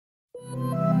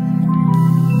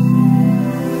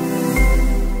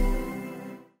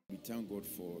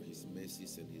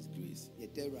mercies and his grace.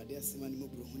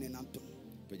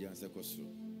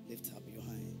 Lift up your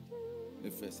hand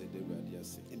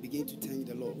and begin to thank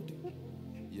the Lord.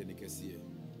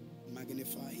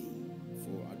 Magnify him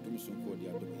for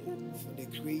the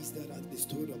grace that has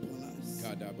bestowed upon us.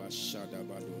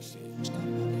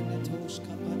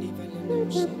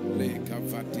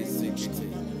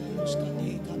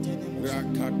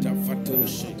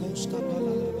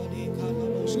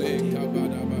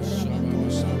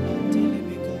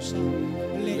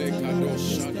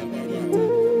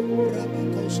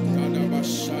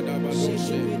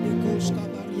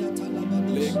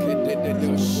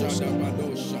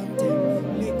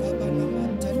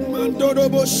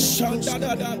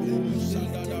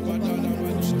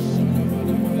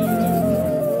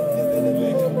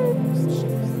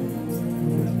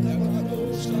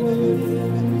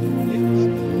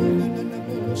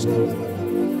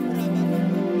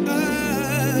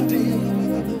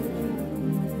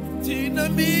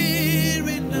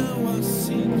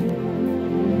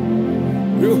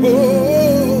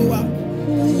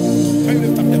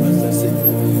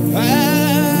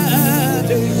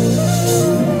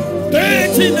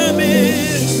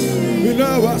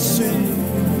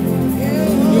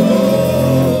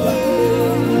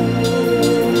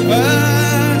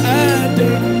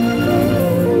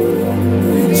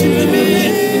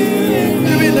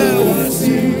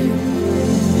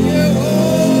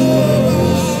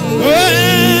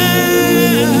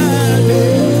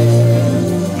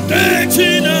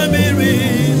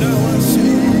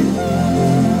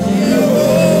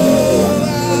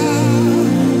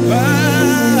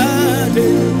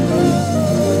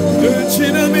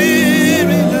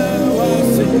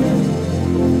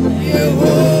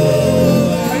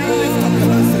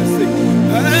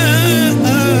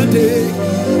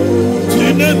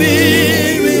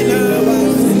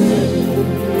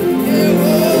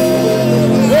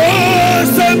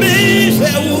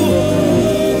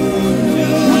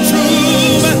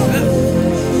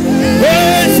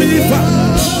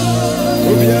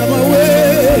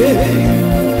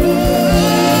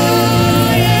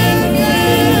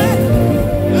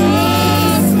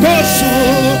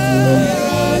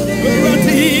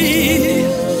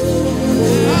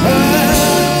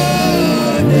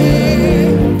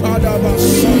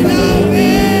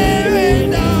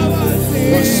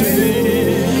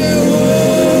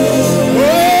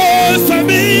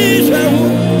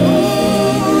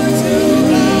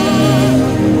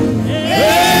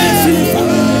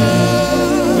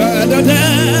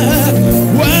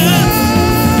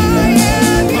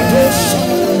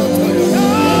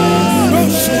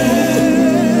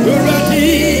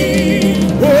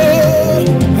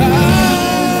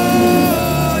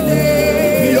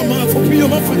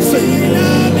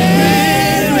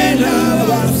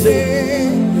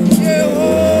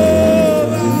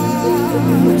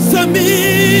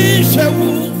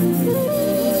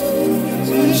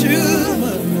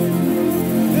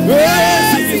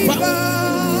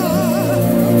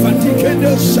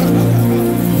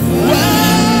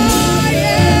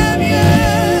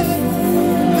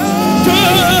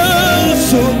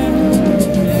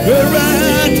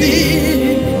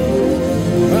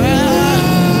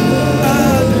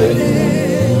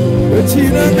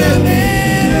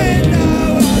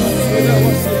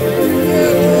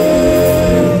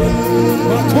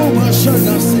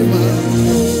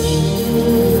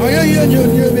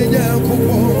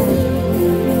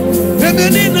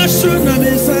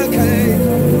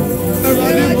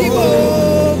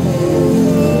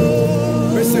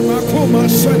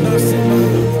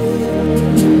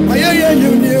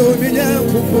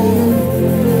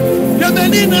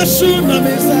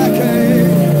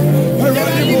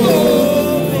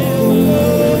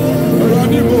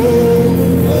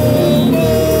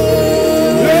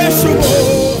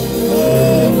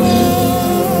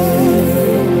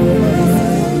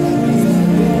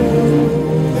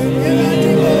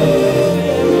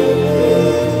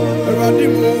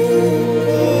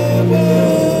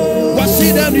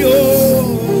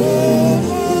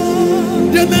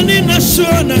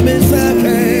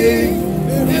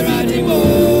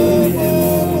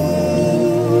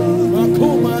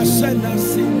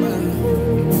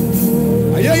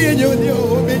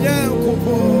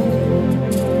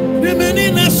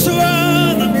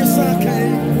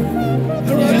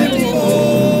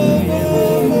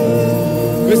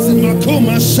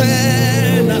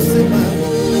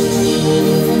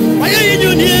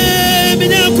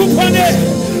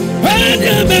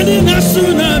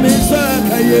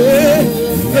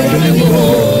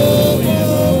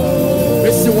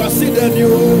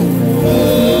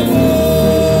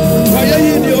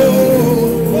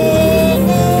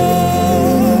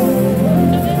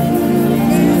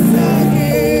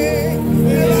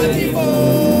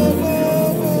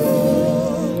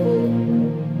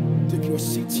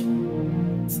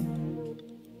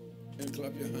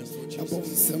 your hands for Above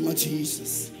Jesus. so much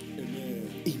Jesus.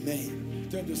 Amen. Amen.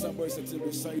 Turn to somebody sitting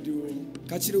beside you.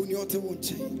 Kachire uni ote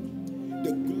wonche.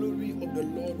 The glory of the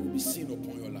Lord will be seen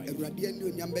upon your life. Ewurade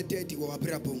ani onyam bedi wo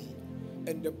abrabom.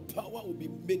 And the power will be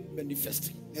made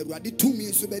manifest. Ewurade tumi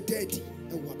nso bedi e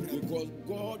wo abrabom. Because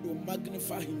God will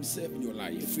magnify himself in your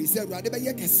life. Free say Ewurade be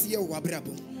ye kese wo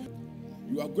abrabom.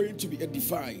 You are going to be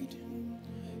edified.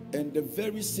 And the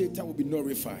very Satan will be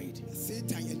nullified.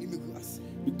 Satan yanimigu as.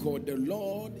 Because the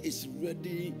Lord is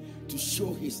ready to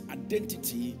show his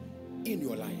identity in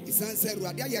your life. So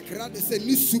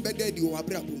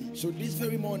this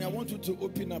very morning, I want you to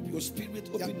open up your spirit,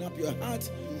 open up your heart,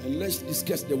 and let's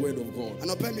discuss the word of God.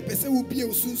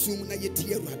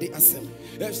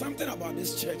 There's something about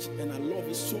this church, and I love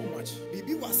it so much.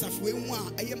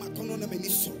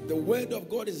 The word of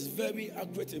God is very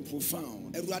accurate and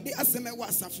profound. And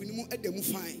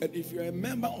if you're a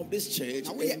member of this church,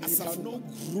 and you cannot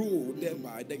grow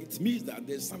thereby, then it means that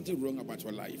there's something wrong about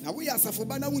your life.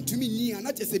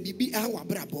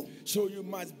 So you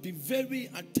must be very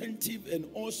attentive and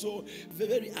also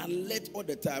very alert all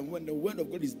the time when the word of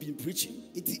God is being preaching.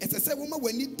 I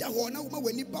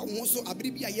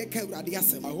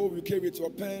hope you carry your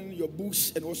pen, your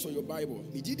books, and also your Bible.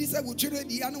 Then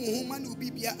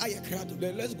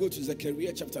let's go to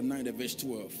Zechariah chapter 9, verse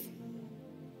 12.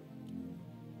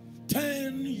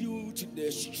 Turn you to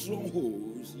the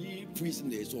strongholds, ye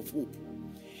prisoners of hope.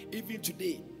 Even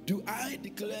today, do I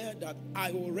declare that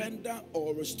I will render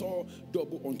or restore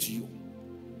double unto you?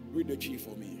 Read the tree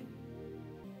for me.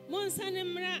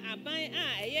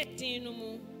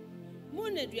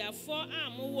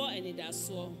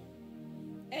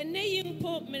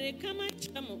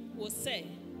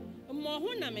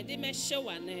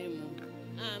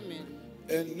 Amen.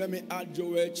 And let me add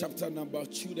Joel chapter number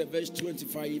 2, the verse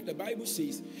 25. The Bible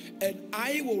says, and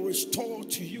I will restore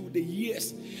to you the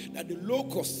years that the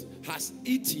locust has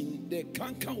eaten, the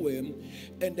cankerworm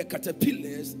and the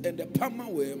caterpillars and the palmer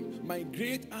worm, my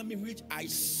great army which I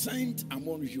sent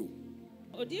among you.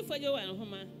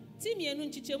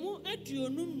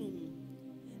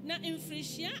 Na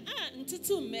infrishia a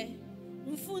ntutume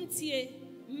mfuntie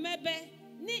mebe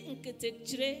ni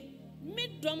nketekire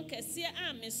midom kese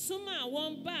a mesoma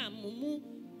won ba mumu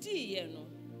diye no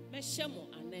mehemo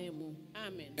anemu.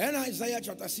 Amen. And Isaiah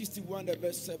chapter 61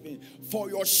 verse 7, for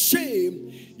your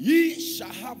shame ye shall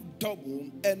have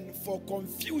double, and for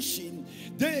confusion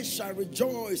they shall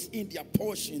rejoice in their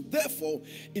portion. Therefore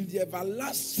in the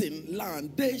everlasting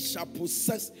land they shall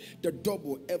possess the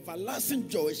double. Everlasting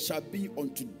joy shall be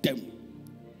unto them.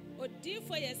 Odi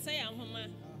for Yesaya homa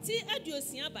ti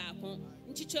aduosia baako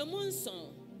nchichemu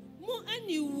nson mu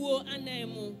aniwuo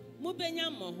anemu mu benya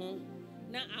mo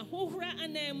na ahohora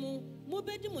anemu mu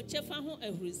bedi mo chefa ho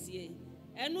ahrusie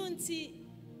eno nti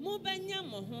mu benya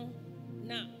mo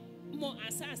na mo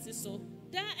asase so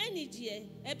da anigye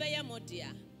ebeye mo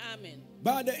dia. Amen.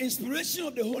 By the inspiration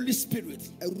of the Holy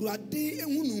Spirit,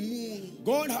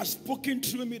 God has spoken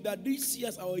through me that this year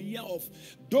is our year of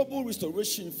double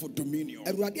restoration for dominion.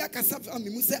 And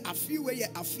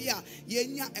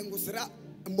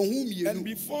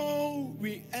before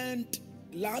we end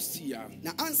last year,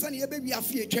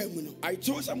 I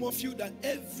told some of you that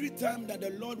every time that the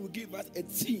Lord will give us a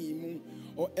theme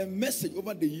or a message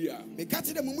over the year,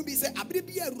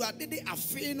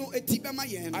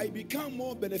 I become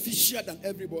more beneficial than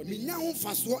everybody.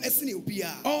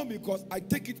 All because I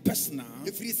take it personal,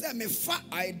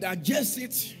 I digest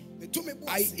it,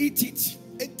 I eat it,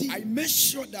 I make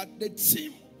sure that the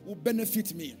theme will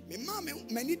benefit me. And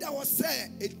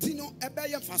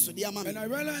I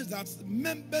realize that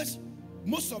members,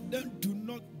 most of them do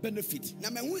not benefit. They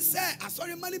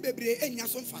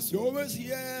always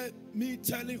hear me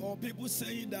telling or people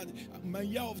saying that my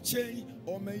year of change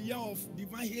or my year of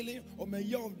divine healing or my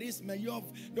year of this, my year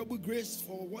of double grace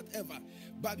for whatever.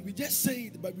 But we just say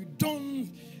it, but we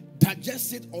don't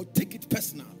digest it or take it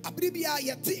personal.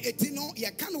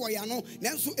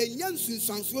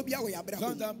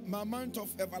 My month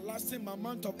of everlasting, my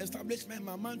month of establishment,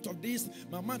 my month of this,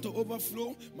 my month of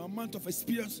overflow, my month of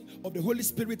experience of the Holy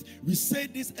Spirit. We say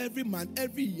this every month,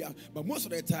 every year, but most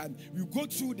of the time we go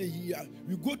through the year,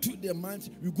 we go through the month,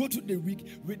 we go through the week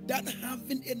without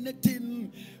having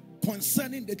anything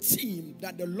concerning the team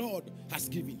that the Lord has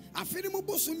given. I am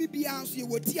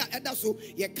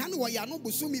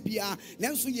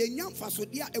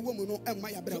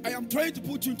trying to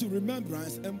put you into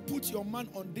remembrance and put your man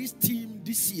on this team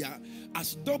this year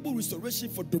as double restoration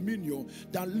for dominion.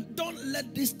 That don't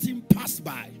let this team pass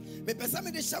by. As a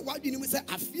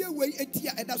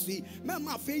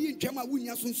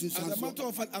matter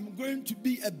of fact, I'm going to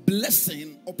be a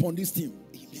blessing upon this team.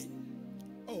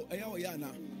 Oh,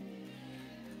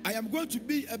 I am going to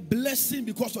be a blessing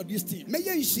because of this team.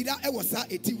 Because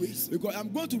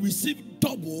I'm going to receive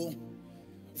double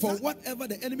for whatever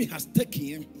the enemy has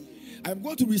taken. I'm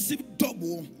going to receive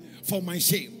double for my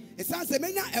shame. I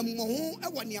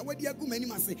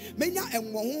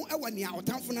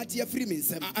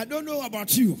don't know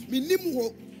about you,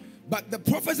 but the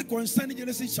prophecy concerning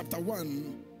Genesis chapter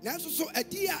 1,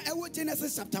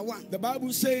 the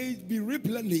Bible says, be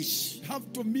replenished,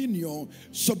 have dominion,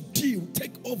 subdue,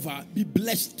 take over, be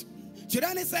blessed.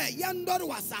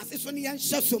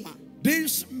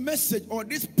 This message or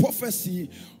this prophecy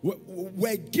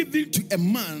were given to a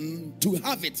man to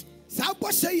have it. To have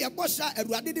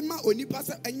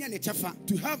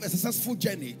a successful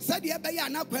journey. So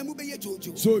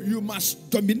you must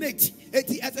dominate.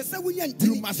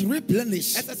 You must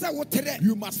replenish.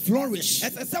 You must flourish.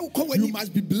 You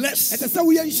must be blessed.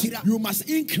 You must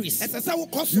increase.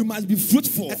 You must be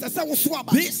fruitful.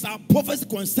 These are prophecies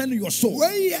concerning your soul. So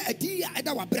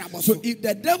if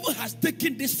the devil has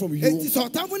taken this from you,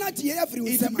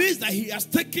 it means that he has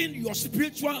taken your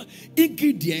spiritual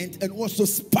ingredient and also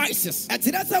spice. So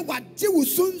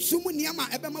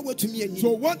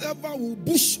whatever will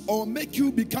push or make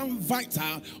you become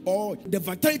vital, or the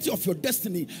vitality of your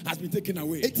destiny has been taken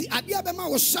away.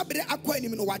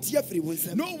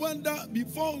 No wonder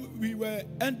before we were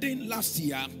ending last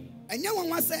year,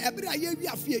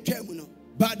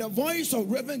 by the voice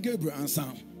of Reverend Gabriel and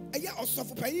Sam,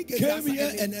 came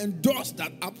here and endorsed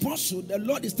that, Apostle, the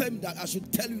Lord is telling me that I should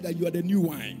tell you that you are the new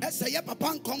wine.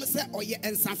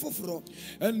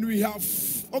 And we have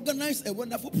organized a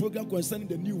wonderful program concerning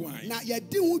the new wine. And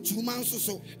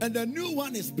the new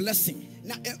one is blessing.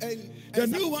 The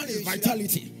new one is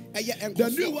vitality. The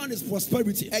new one is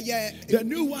prosperity. The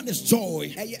new one is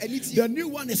joy. The new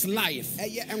one is life.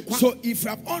 So if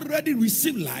you have already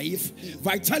received life,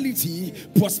 vitality,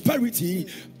 prosperity,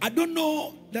 I don't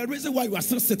know the reason why you are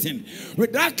still sitting.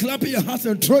 Without clapping your hands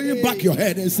and throwing back your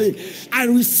head and say, I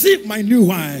receive my new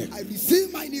wine. I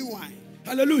receive my new wine.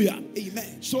 Hallelujah.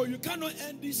 Amen. So you cannot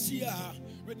end this year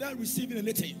without receiving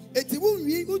anything.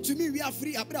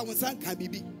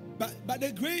 By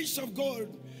the grace of God,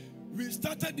 we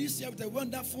started this year with a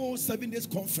wonderful 7 days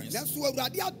conference. That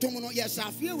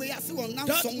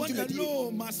one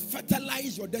alone must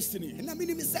fertilize your destiny. It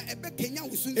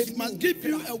must give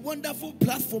you a wonderful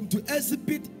platform to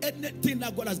exhibit anything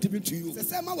that God has given to you.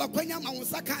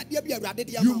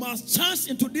 You must chance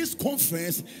into this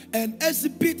conference and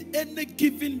exhibit any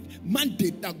given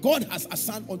mandate that God has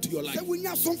assigned unto your life. Everything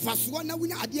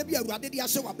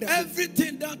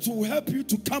that will help you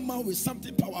to come out with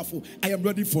something powerful, I am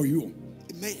ready for you.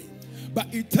 Amen.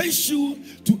 But it takes you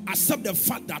to accept the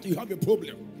fact that you have a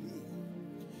problem.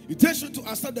 It takes you to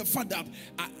accept the fact that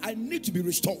I need to be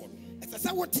restored. So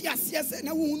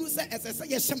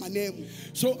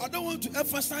I don't want to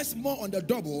emphasize more on the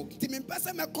double.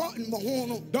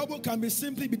 Double can be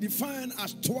simply be defined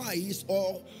as twice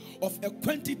or of a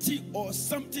quantity or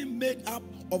something made up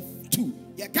of two.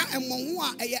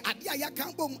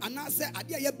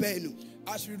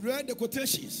 As we read the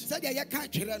quotations,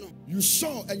 you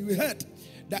saw and you heard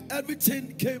that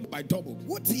everything came by double.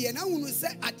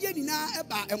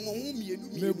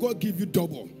 May God give you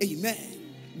double. Amen.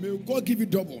 May God give you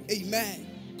double. Amen.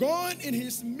 God in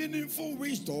his meaningful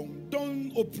wisdom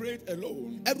don't operate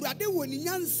alone. He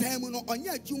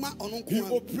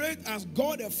operates as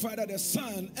God the Father, the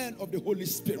Son, and of the Holy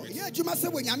Spirit.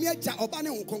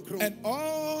 And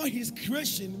all his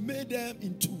creation made them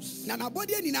in twos,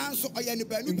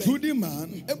 including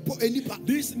man.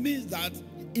 This means that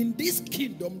in this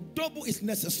kingdom, double is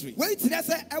necessary.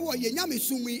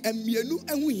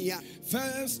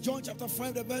 First John chapter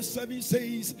 5, verse 7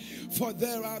 says, for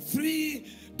there are 3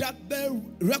 that bear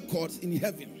records in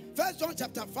heaven. First John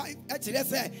chapter 5. Actually,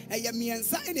 say,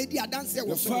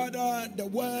 the Father, the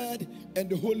Word, and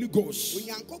the Holy Ghost.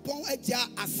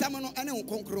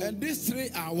 And these three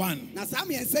are one.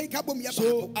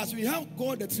 So as we have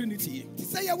God the Trinity,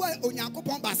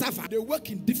 they work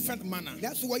in different manner.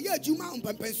 So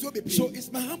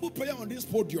it's my humble prayer on this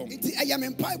podium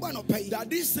that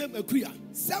this same Enquiry,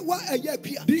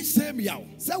 this same Yao,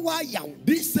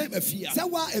 this same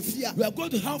Afia, we are going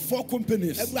to have 4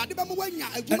 companies, and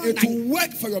it will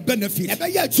work for your benefit. I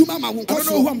don't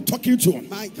know who I'm talking to,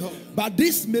 but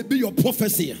this may be your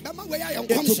prophecy. It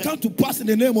will come to pass in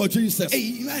the name of Jesus.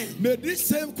 Amen. May this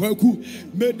same Kwaku,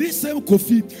 may this same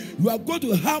Kofi, you are going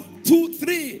to have 2,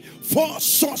 3, 4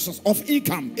 sources of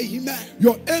income. Amen.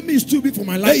 Your aim is too big for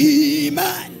my life.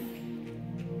 Amen.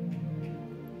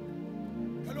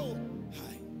 Hello.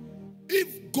 Hi.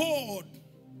 If God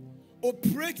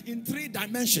operates in 3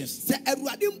 dimensions,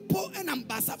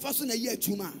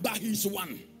 but He's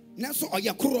one.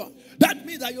 That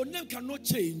means that your name cannot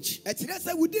change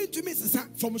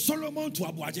from Solomon to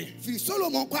Abuaje,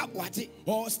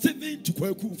 or Stephen to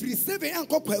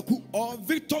Kweku, or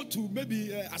Victor to maybe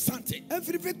Asante.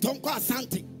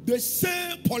 The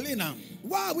same Paulina,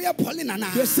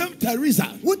 the same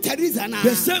Teresa,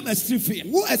 the same Estrifia,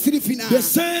 the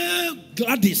same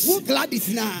Gladys,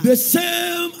 the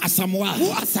same Asamoah,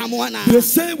 the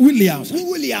same Williams.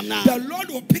 The Lord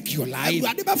will pick your life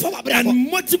and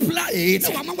multiply it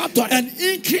and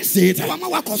increase it. I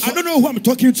don't know who I'm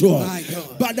talking to,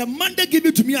 but the man they give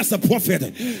it to me as a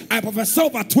prophet, I prophesy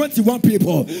over 21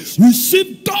 people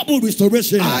receive double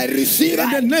restoration. I receive in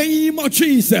the name of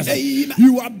Jesus. Amen.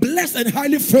 You are blessed and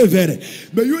highly favored.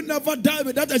 May you never die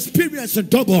without experiencing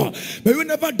double. May you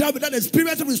never die without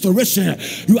experiencing restoration.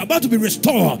 You are about to be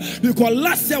restored because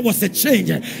last year was a change,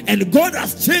 and God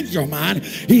has changed your mind.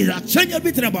 He has changed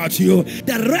everything about you.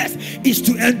 The rest is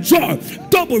to enjoy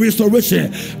double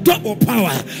restoration, double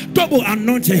power, double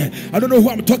anointing. I don't know who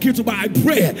I'm talking to, but I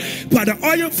pray by the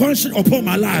oil function upon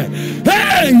my life.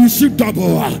 Hey, receive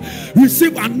double,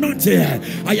 receive anointing.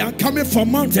 I am coming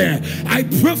from mountain. I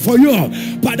pray for you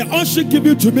by the unction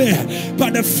given to me,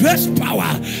 by the fresh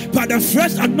power, by the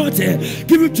fresh anointing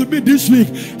given to me this week.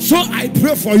 So I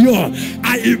pray for you.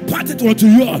 I impart it unto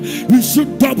you.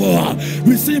 Receive double,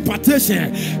 receive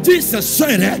impartation. Jesus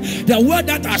said, the word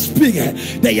that I speak,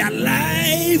 they are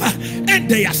life and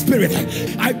they are spirit.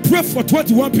 I pray for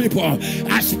 21 people.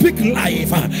 I speak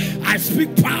life, I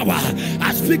speak power,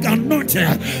 I speak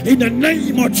anointing in the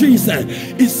name of Jesus.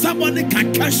 If somebody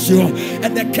can catch you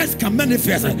and the curse can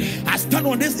manifest, I stand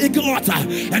on this eagle altar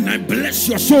and I bless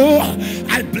your soul,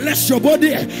 I bless your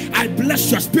body, I bless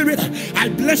your spirit, I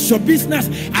bless your business,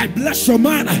 I bless your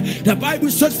mind. The Bible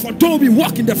says, for though we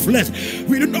walk in the flesh,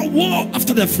 we do not war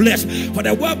after the flesh, for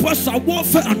the weapons of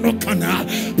warfare are not carnal,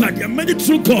 but they are many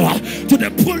through God to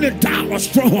the pulling down of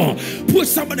stronghold. Put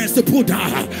somebody else to pull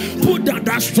down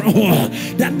that stronghold,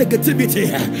 that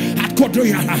negativity.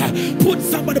 Put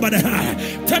somebody by the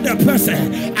hand. Tell the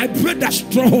person, I break that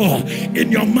stronghold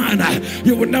in your mind.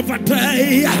 You will never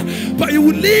die, but you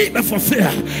will live and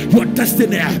fulfill your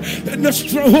destiny. And the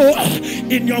stronghold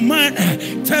in your mind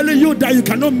telling you that you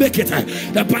cannot make it,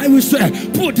 the Bible says,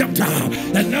 put them down.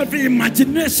 And every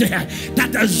imagination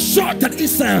that exalted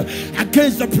itself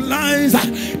against the plans,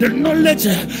 the knowledge,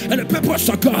 and the purpose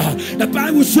of God, the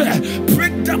Bible says,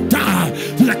 bring them down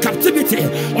to the captivity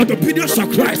of the obedience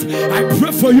of Christ. I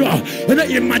pray for you in the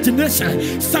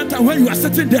imagination. Sometimes when you are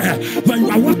sitting there, when you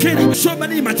are walking, so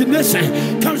many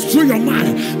imagination comes through your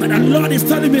mind, but the Lord is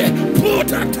telling me, put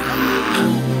them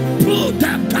down, put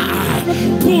them down,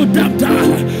 put them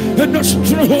down. And the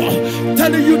stronghold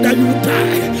telling you that you will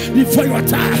die before you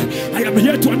die. I am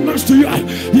here to announce to you,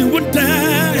 you won't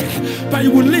die, but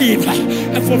you will live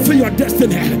and fulfill your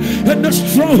destiny. And the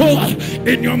stronghold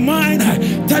in your mind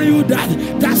tell you that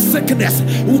that sickness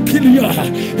will kill you.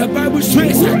 The Bible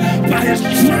says, by His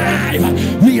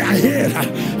stripe we are here.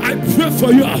 I pray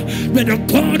for you. May the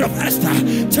God of Esther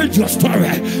change your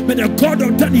story. May the God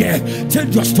of Daniel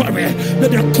change your story. May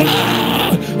the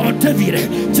God of David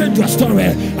change your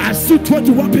story. I see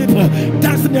 21 people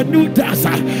dancing a new dance.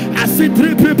 I see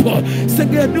 3 people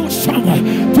singing a new song.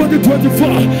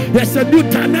 2024, there's a new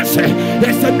dimension,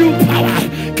 there's a new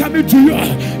power coming to you.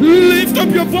 Lift up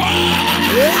your voice.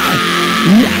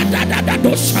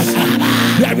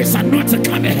 There is anointing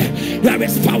coming, there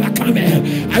is power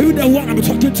coming. Are you the one I'm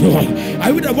talking to?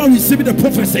 Are you the one receiving the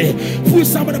prophecy? Put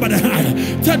somebody by the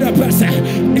hand. Tell the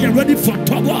person, you're ready for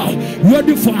double,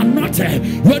 ready for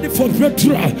anointing, ready for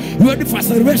breakthrough, ready for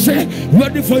acceleration,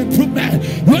 ready for improvement,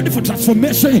 ready for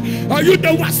transformation. Are you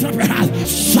the one?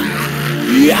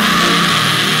 Yeah.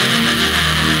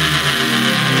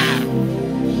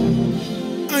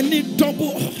 need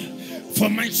double for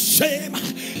my shame,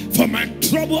 for my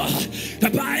trouble. The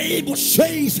Bible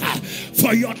says,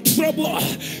 for your trouble,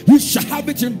 you shall have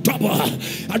it in double.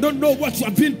 I don't know what you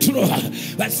have been through,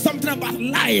 but something about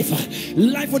life.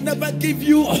 Life will never give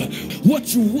you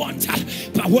what you want,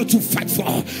 but what you fight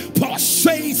for. Paul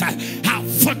says,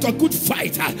 I've fought a good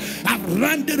fight. I've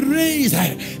run the race.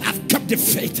 I've kept the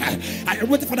faith. I am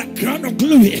waiting for the crown of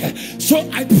glory. So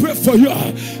I pray for you.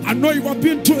 I know you have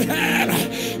been through hell.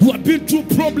 You have been through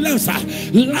problems.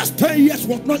 Last 10 years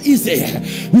was not easy.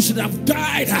 You should have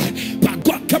died, but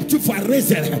God kept you for a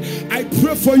reason. I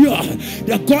pray for you.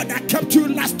 The God that kept you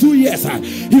last 2 years,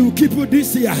 He will keep you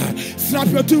this year. Slap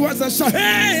your 2 hands and say,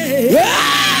 hey!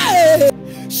 Hey!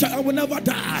 I will never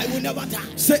die. I will never die.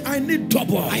 Say, I need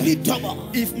double. I need double.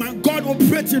 If my God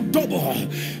operates in double,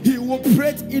 He will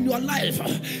operate in your life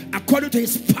according to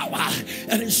His power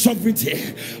and His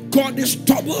sovereignty. God is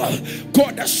double.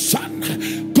 God the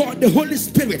Son, God the Holy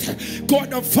Spirit,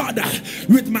 God the Father.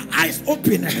 With my eyes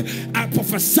open, I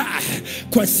prophesy.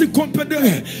 Kwesi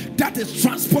company, that is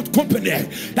transport company,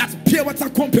 that's pure water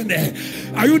company.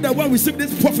 Are you the one receiving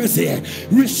this prophecy?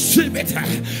 Receive it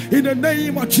in the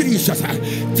name of Jesus.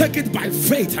 Take it by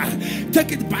faith.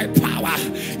 Take it by power.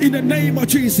 In the name of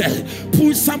Jesus.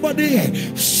 Push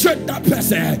somebody. Shut that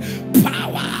person.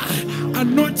 Power.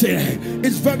 Anointing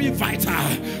is very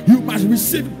vital. You must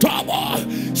receive double.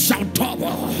 Shout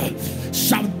double.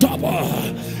 Shout double.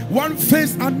 One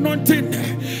phase anointing.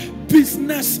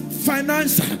 Business,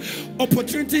 finance,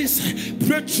 opportunities,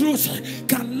 breakthroughs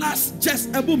can last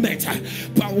just a moment.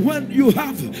 But when you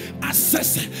have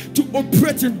access to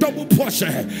operate in double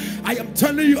portion, I am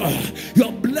telling you,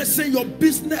 your blessing, your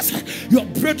business, your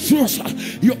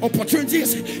breakthroughs, your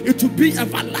opportunities, it will be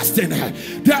everlasting.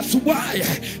 That's why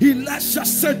Elisha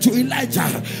said to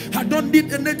Elijah, I don't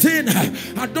need anything.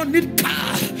 I don't need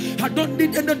car. I don't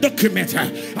need any document.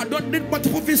 I don't need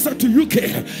multiple visa to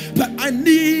UK. But I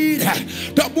need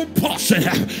double portion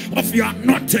of your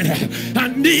anointing. I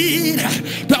need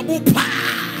double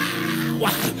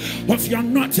power of your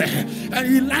anointing.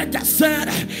 And Elijah said,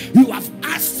 you have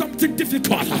asked something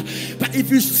difficult, but if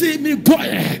you see me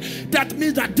going, that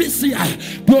means that this year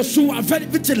those who are very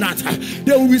vigilant,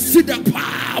 they will receive the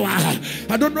power.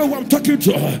 I don't know who I'm talking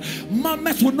to.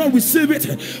 Mamas will not receive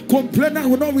it, complainers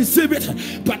will not receive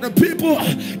it, but the people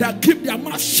that keep their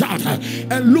mouth shut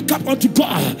and look up unto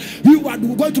God, you are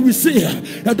going to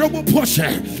receive a double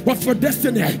portion of your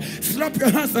destiny. Slap your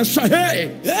hands and shout,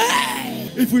 hey, hey!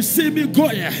 If you see me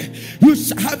going, you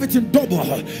shall have it in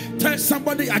double. Tell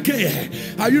somebody again,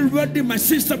 are you ready, my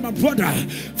sister, my brother,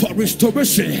 for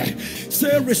restoration?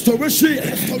 Say restoration.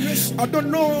 Restoration. I don't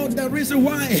know the reason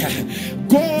why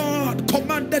God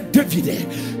commanded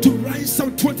David to write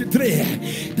Psalm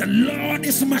 23. The Lord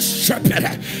is my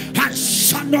shepherd, I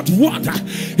shall not want.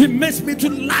 He makes me to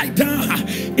lie down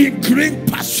in green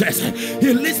pastures.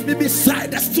 He leads me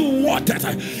beside the still waters.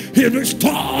 He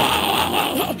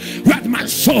restores my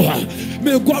soul.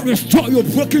 May God restore your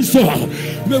broken soul.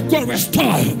 May God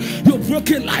restore your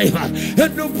broken life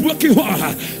and your broken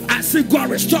heart. I see God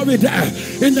restore it there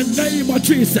in the name of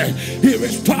Jesus. He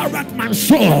restored my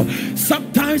soul.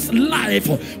 Sometimes life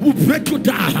will break you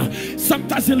down.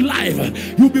 Sometimes in life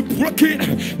you'll be broken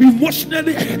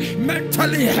emotionally,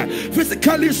 mentally,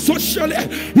 physically, socially.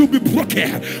 You'll be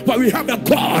broken, but we have a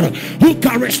God who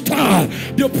can restore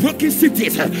the broken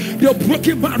cities, the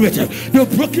broken marriage, the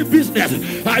broken business.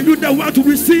 Are you the one to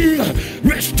receive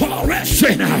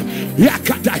restoration?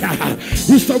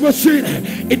 Restoration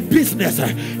in business,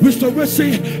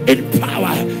 restoration in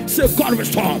power. Say, God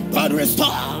restore. God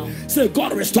restore. Say,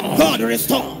 God restore. God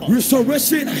restore.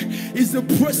 Restoration is the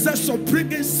process of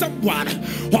bringing someone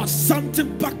or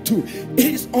something back to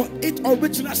his or its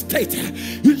original state,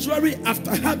 usually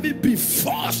after having been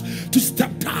forced to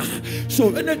step down.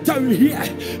 So anytime you hear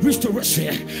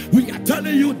restoration, we are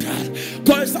telling you that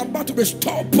God is about to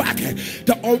restore back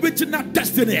the original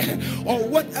destiny or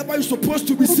whatever you're supposed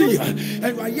to receive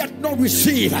and you are yet not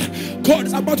received. God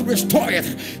is about to restore it.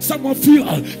 Some of you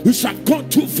shall have gone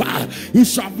too far. You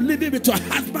shall have lived with your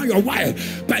husband, your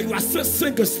wife, but you are still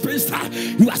single, spinster,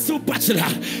 you are still bachelor.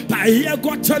 But I hear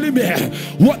God telling me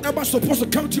whatever supposed to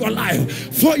come to your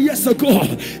life 4 years ago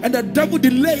and the devil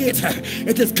delayed it,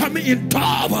 it is coming in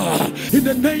double in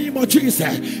the name of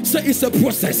Jesus. Say it's a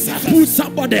process. Pull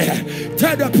somebody,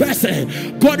 tell the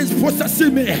person, God is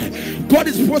processing me. God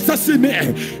is processing me.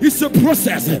 It's a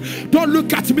process. Don't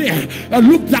look at me and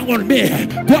look down on me.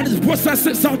 God is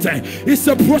processing something. It's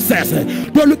a process.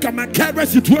 Don't look at my current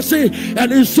situation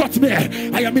and insult me.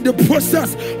 I am in the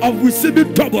process of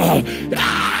receiving double.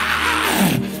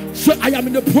 So So I am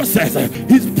in the process.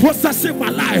 He's processing my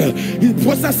life. He's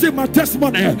processing my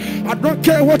testimony. I don't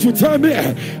care what you tell me.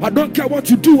 I don't care what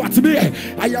you do at me.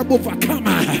 I am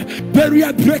overcomer,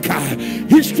 barrier breaker,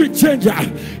 history changer.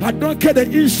 I don't care the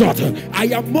insult. I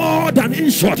am more than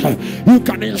insult. You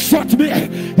can insult me.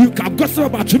 You can gossip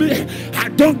about me. I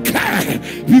don't care,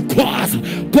 because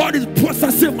God is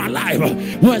processing my life.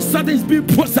 When something is being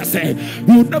processed, you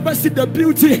will never see the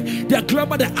beauty, the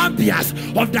glamour, the ambience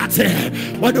of that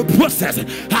thing. When the process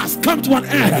has come to an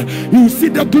end, you see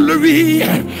the glory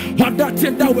of that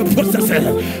thing that we're processing.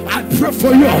 I pray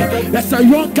for you. There's a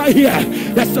young guy here.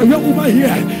 There's a young woman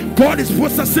here. God is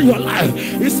processing your life.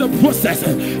 It's a process.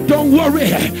 Don't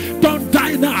worry. Don't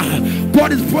die now.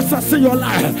 God is processing your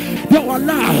life. Don't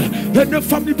allow any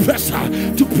family pressure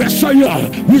to pressure you.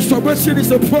 Restoration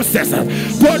is a process.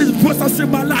 God is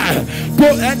processing my life. Go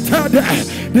and tell them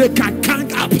they can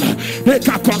gang up, they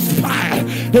can conspire,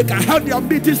 they can have their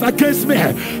meetings against me.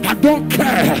 I don't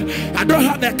care. I don't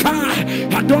have a car.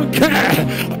 I don't care.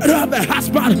 I don't have a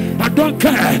husband. I don't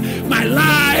care. My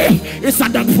life is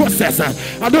under process.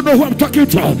 I don't know who I'm talking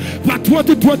to, but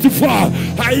 2024,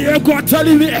 I hear God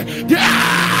telling me,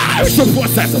 yeah, it's a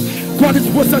process. God is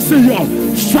processing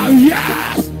you. Shout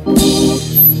yes.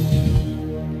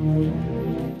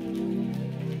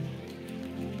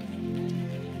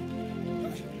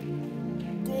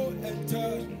 Go and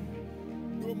tell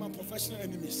my professional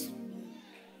enemies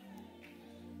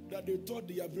that they thought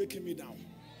they are breaking me down.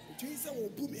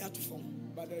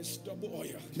 But there's double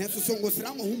oil,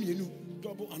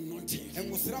 double anointing.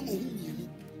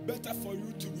 Better for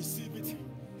you to receive it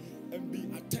and be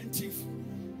attentive.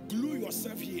 Glue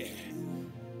yourself here,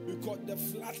 because the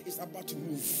flat is about to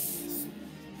move.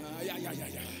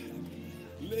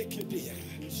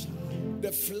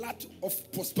 The flat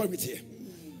of prosperity,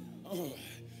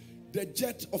 the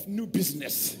jet of new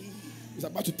business is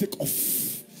about to take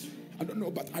off. I don't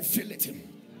know, but I feel it.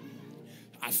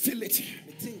 I feel it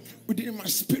within my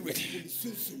spirit.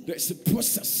 There is a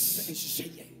process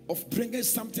of bringing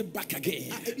something back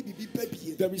again.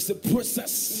 There is a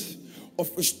process of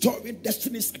restoring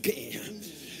destinies again.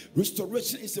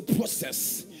 Restoration is a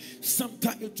process.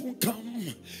 Sometimes it won't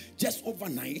come just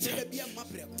overnight.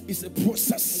 It's a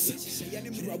process.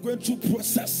 You are going through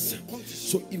process.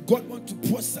 So if God wants to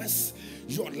process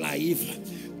your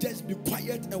life, just be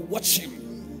quiet and watch Him.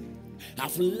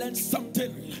 I've learned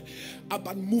something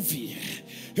about movie.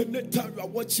 Anytime you are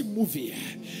watching movie,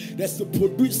 there's a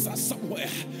producer somewhere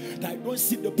that I don't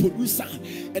see the producer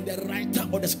and the writer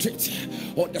or the script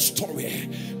or the story.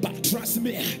 But trust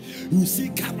me, you see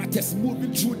characters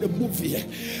moving through the movie,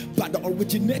 but the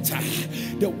originator,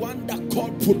 the one that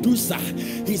called producer,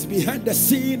 he's behind the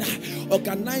scene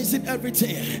organizing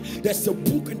everything. There's a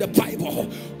book in the Bible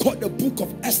called the Book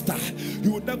of Esther.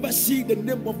 You will never see the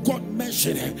name of God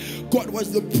mentioned. God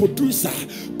was the producer,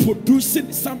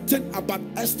 producing something about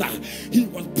Esther. He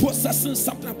was processing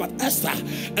something about Esther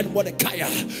and Mordecai.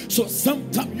 So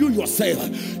sometimes you yourself,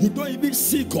 you don't even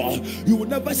see God. You will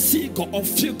never see God or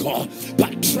feel God.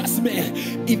 But trust me,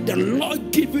 if the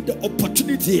Lord give you the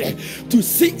opportunity to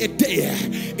see a day,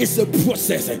 it's a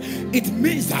process. It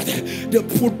means that the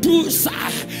producer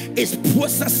is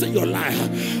processing your life.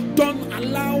 Don't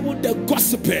allow the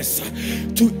gossipers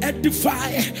to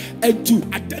edify and to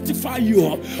identify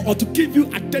you or to give you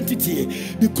identity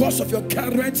because of your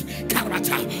current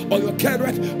character or your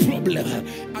current problem.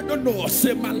 I don't know,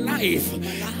 say my life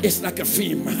is like a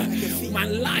film. My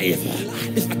life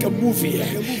is like a movie.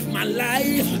 My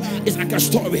life is like a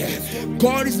story.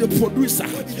 God is the producer.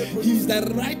 He's the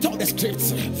writer of the script.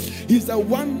 He's the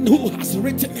one who has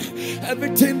written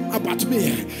everything about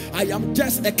me. I am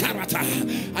just a character.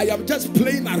 I am just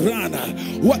playing around.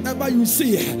 Whatever you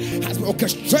see has been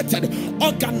orchestrated,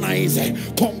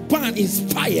 organized, combined,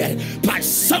 inspired by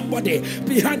somebody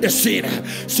behind the scene.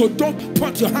 So don't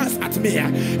point your hands at me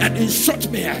and insult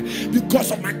me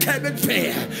because of my current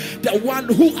pain. The one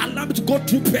who allowed me to go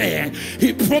through pain,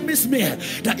 he promised me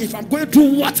that if I'm going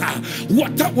through water,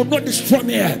 water will not destroy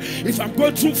me. If I'm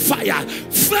going through fire,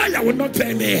 fire will not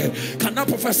burn me. Can I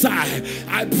prophesy?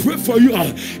 I pray for you,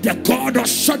 the God of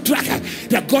Shadrach,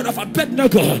 the God of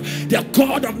Abednego, the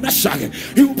God of Meshach,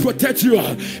 he will protect you.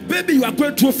 Maybe you are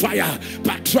going through fire,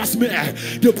 but trust me,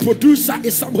 the producer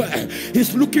is somewhere.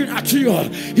 He's looking at you.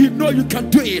 He knows you can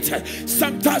do it.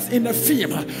 Sometimes in a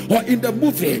film or in the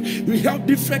movie, we have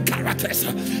different characters.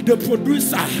 The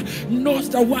producer knows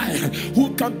the one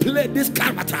who can play this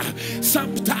character.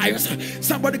 Sometimes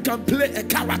somebody can play a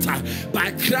character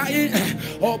by crying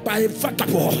or by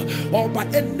infectable or by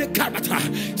any character.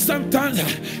 Sometimes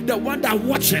the one that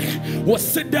watching will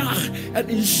sit down and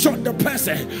insult the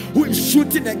person who is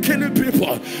shooting and killing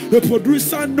people. The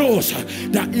producer knows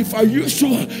that if I use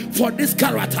you for this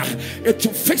character, it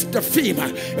will fix the film,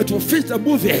 it will fix the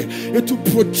movie, it will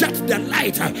project the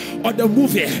light on the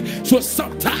movie. So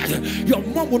sometimes your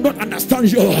mom will not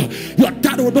understand you, your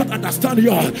dad will not understand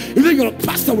you, even your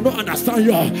pastor will not understand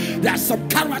you. There's some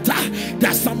character,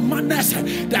 there's some manners,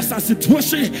 there's a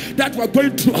situation that we're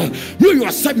going through. You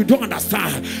yourself, you don't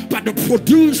understand, but the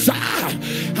producer,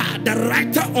 the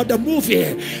writer of the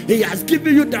movie, he has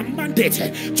given you the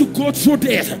mandate to go through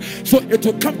this. So it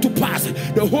will come to pass.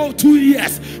 The whole 2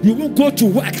 years you won't go to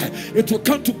work. It will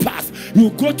come to pass. You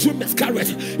go through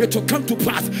miscarriage. It will come to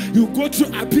pass. You go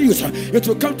through abuse. It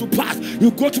will come to pass.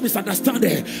 You go through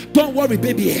misunderstanding. Don't worry,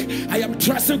 baby. I am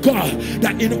trusting God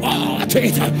that in all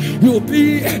things you will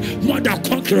be more than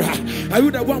conqueror. Are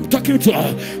you the one I'm talking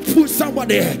to? Put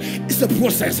somebody. It's a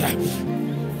process.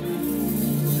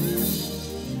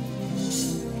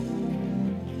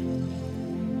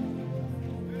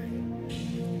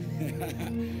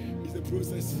 It's a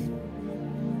process.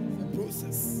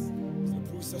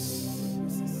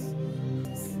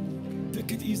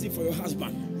 Take it easy for your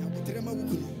husband.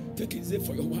 Take it easy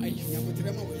for your wife.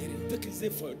 Take it easy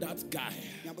for that guy.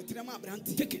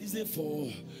 Take it easy for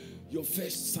your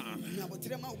first son.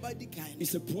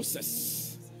 It's a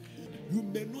process. You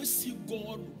may not see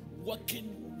God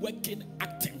working,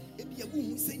 acting,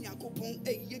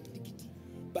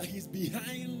 but he's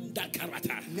behind that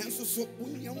character. I don't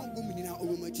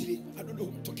know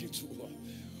who I'm talking to.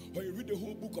 When you read the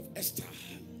whole book of Esther,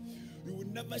 you will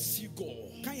never see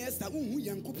God.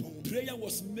 Prayer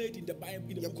was made in the Bible,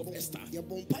 in the book of Esther.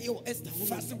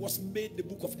 Fasting was made in the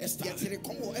book of Esther.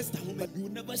 But you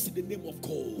will never see the name of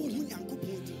God.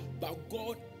 But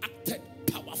God acted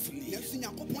powerfully.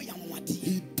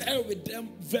 He dealt with them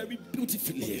very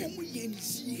beautifully.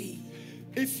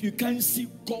 If you can't see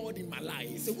God in my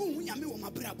life,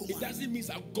 it doesn't mean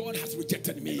that God has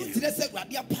rejected me.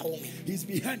 He's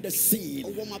behind the scene.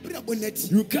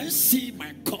 You can't see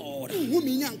my God.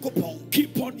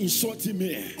 Keep on insulting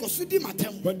me.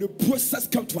 When the process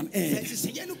comes to an end,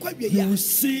 you will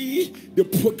see the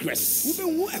progress.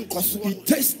 It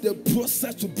takes the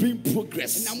process to bring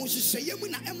progress. And by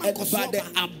the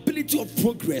ability of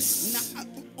progress,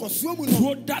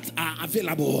 products are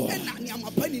available. And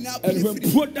when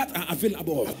products are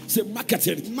available, say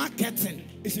marketing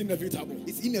is inevitable.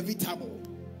 It's inevitable.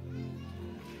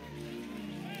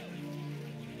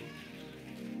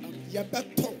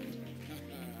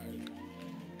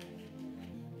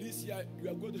 This year you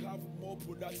are going to have more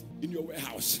products in your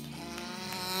warehouse.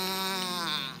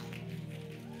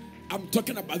 I'm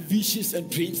talking about visions and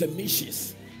dreams and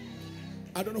missions.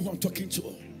 I don't know who I'm talking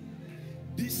to.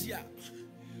 This year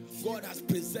God has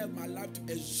preserved my life to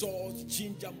exalt,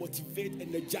 ginger, motivate,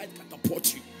 energize,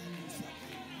 catapult you.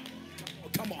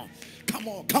 Come on.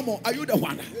 Are you the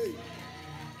one?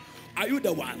 Are you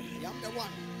the one? I am the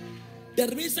one. The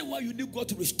reason why you need God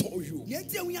to restore you,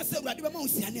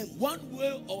 one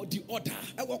way or the other,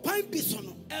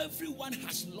 everyone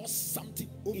has lost something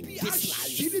in this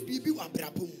life.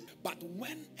 But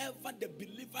whenever the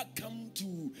believer comes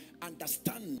to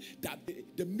understand that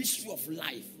the mystery of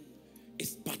life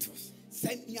is battles,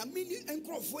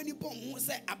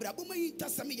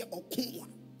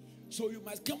 so you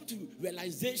must come to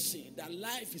realization that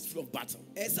life is full of battle.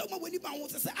 It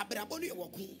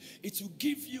will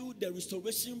give you the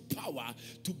restoration power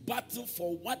to battle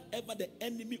for whatever the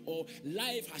enemy or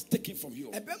life has taken from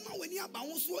you.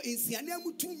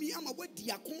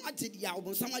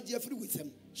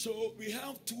 So we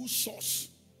have two sources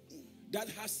that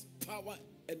has power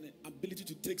and ability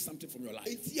to take something from your life.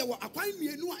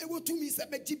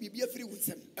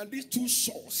 And these two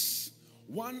sources,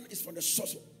 one is from the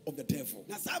source of the devil,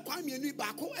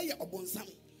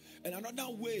 and another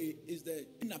way is the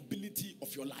inability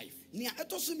of your life.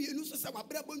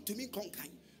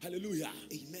 Hallelujah.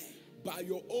 Amen. By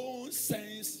your own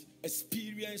sense,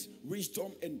 experience,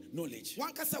 wisdom, and knowledge.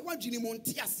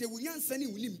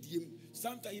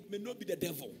 Sometimes it may not be the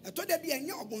devil.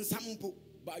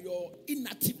 By your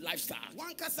inactive lifestyle.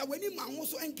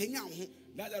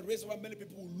 That's the reason why many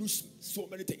people will lose so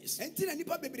many things. So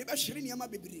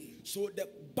the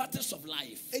battles of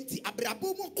life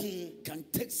can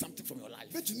take something from your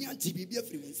life. And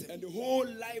the whole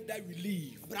life that we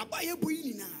live,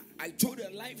 I told you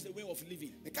life is a way of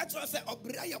living.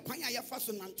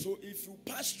 So if you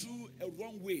pass through a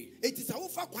wrong way,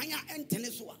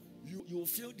 you will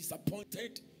feel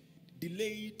disappointed,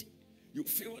 delayed, you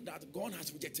feel that God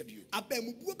has rejected you.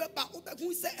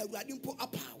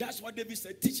 That's why David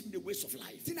said, teach me the ways of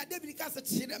life.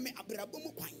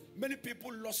 Many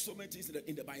people lost so many things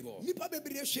in the Bible.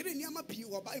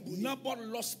 Nobody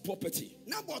lost property.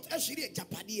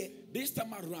 This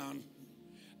time around,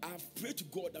 I've prayed to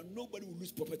God that nobody will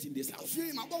lose property in this house.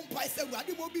 The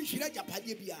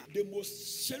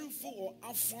most shameful or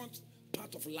affront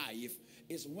part of life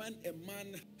is when a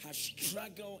man has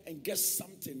struggled and gets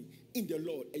something in the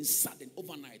Lord, and sudden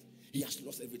overnight he has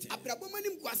lost everything.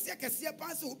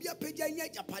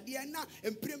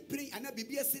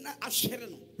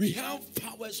 We have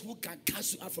powers who can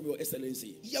cast you out from your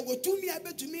excellency. So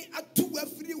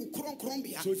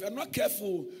if you're not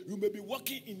careful, you may be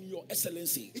walking in your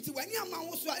excellency,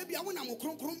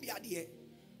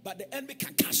 but the enemy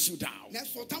can cast you down.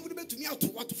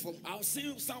 I've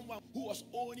seen someone who was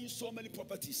owning so many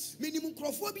properties.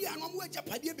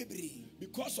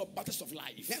 Because of battles of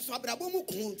life,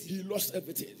 he lost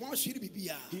everything.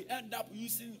 He ended up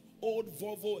using old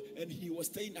Volvo and he was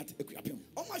staying at Enquiry.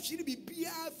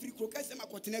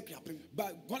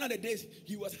 But one of the days,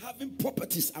 he was having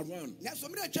properties around.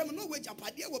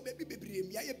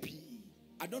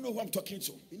 I don't know who I'm talking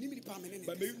to,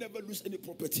 but may you never lose any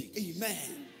property. Amen.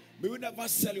 May you never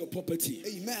sell your property.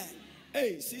 Amen.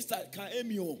 Hey, sister, can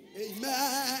Amen.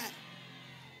 Amen.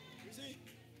 You see,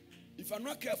 if you're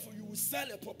not careful, you will sell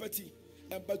a property,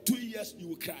 and by 2 years you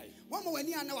will cry.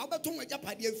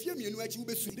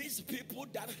 These people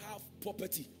that have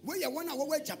property,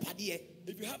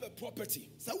 if you have a property,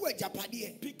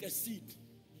 pick a seed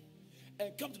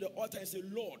and come to the altar and say,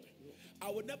 Lord,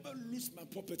 I will never lose my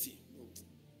property.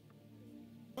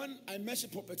 When I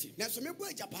mentioned property, I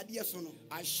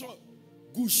saw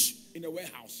goods in a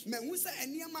warehouse. And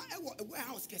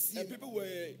people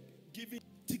were giving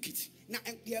tickets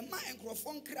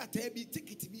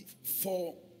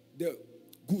for the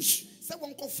goods.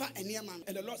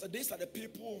 And the Lord said, these are the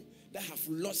people that have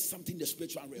lost something in the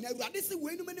spiritual realm. But the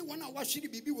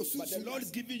Lord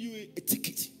is giving you a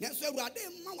ticket to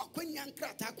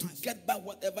get back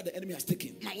whatever the enemy has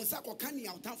taken.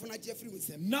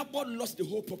 Nobody lost the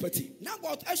whole property.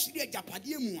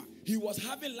 He was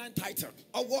having land title.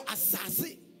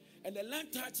 And the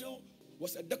land title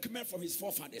was a document from his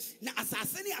forefathers.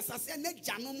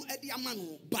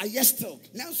 But yet still,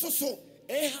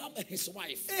 Ahab and his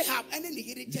wife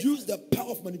used the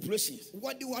power of manipulation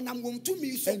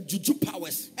and juju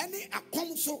powers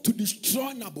to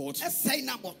destroy Naboth,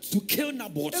 to kill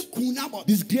Naboth,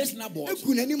 disgrace Naboth,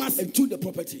 and took the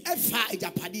property.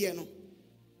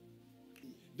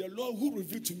 The Lord who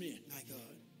revealed to me, my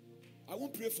God, I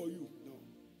won't pray for you. No,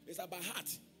 it's about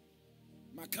heart.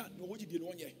 My can't know what you did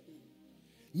 1 year.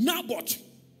 Naboth,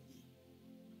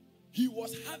 he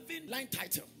was having line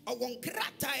title. But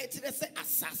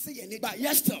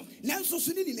yes, still,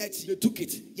 they took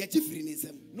it.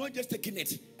 Not just taking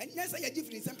it,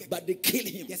 but they killed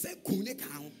him. There's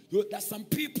some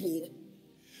people,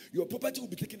 your property will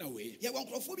be taken away, and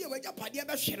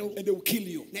they will kill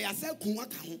you.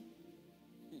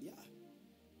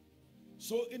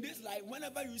 So in this life,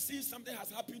 whenever you see something has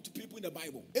happened to people in the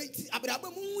Bible, anything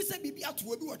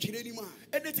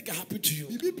can happen to you.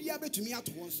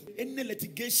 Any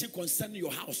litigation concerning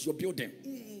your house, your building,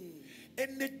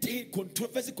 anything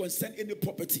controversy concerning any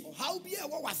property,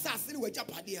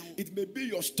 it may be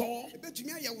your store,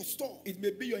 it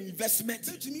may be your investment,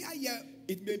 it may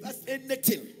be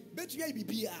anything. May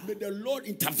the Lord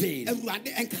intervene.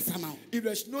 If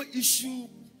there's no issue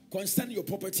concerning your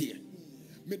property,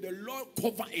 may the Lord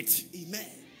cover it. Amen.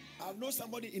 I know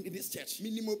somebody in this church. I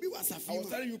was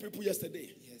telling you people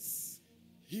yesterday. Yes.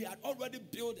 He had already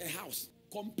built a house,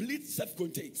 complete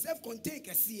self-contained.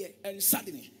 And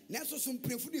suddenly, they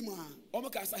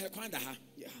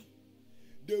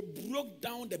broke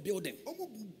down the building.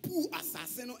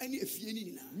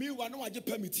 Meanwhile, no one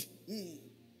permit.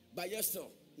 But yes, sir,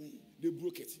 they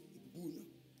broke it.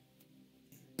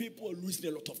 People are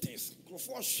losing a lot of things.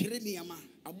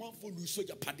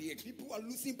 People are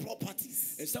losing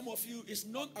properties. And some of you, it's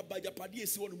not about your party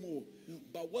anymore,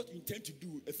 but what you intend to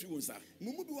do.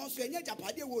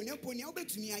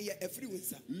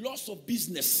 Loss of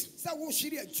business.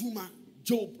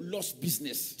 Job lost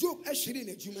business.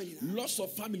 Loss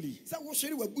of family.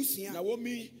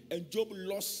 Naomi and Job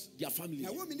lost their family.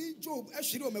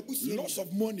 Loss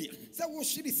of money.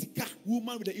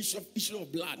 Woman with the issue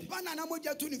of blood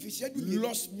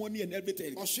lost money and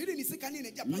everything. Loss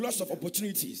of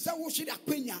opportunities.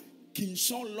 King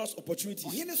Saul lost opportunities.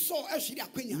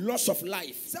 Loss of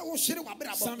life.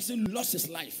 Samson lost his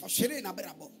life.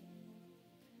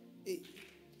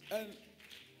 And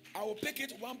I will pick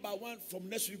it one by one from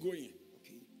next week going.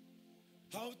 Okay.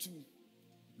 How to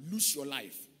lose your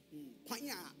life. And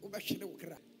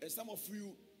some of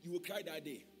you will cry that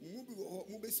day.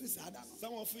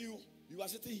 Some of you are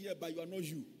sitting here, but you are not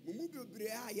you. You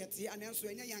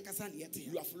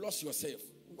have lost yourself.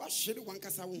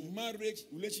 Marriage,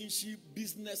 relationship,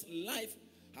 business, life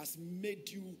has made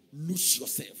you lose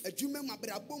yourself.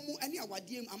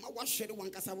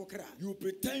 You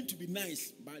pretend to be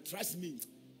nice, but trust me,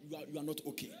 you are not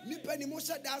okay. I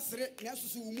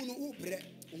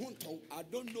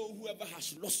don't know whoever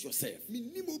has lost yourself.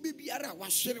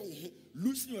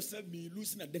 Losing yourself means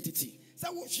losing identity.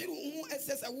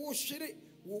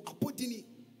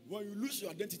 When you lose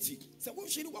your identity, you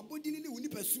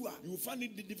will find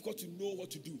it difficult to know what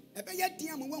to do.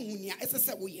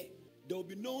 There will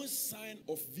be no sign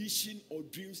of vision or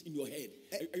dreams in your head.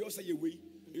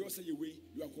 You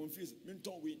are confused.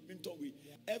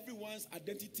 Everyone's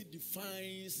identity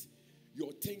defines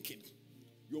your thinking,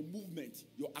 your movement,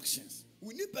 your actions.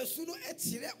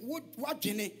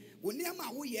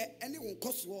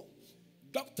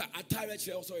 Doctor attire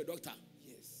also a doctor.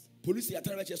 Yes. Police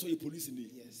attire also a police.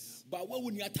 Yes. But what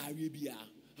would you attire be?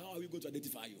 How are we going to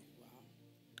identify you?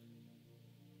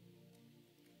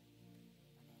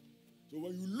 So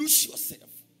when you lose yourself,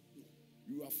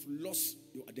 you have lost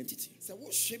your identity. And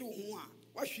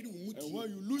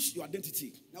when you lose your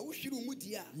identity,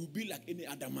 you'll be like any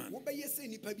other man.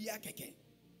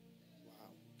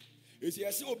 It's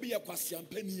a so be a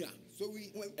kwasiampania. So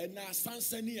we and now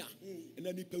Sansania and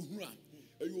then Nipehura.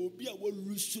 You will be a well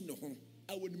losing the home.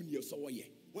 I wouldn't mean you so ye.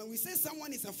 When we say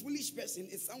someone is a foolish person,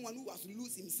 it's someone who has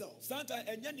lost himself. Sometimes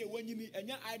and when you need and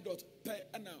your idol pay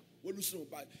and now will lose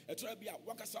by a trabia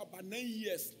workers out by 9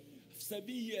 years, 7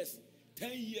 years,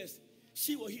 10 years.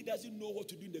 She or he doesn't know what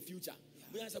to do in the future.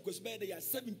 When I say they are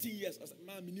 17 years,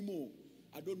 minimum.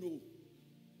 I don't know.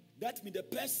 That means the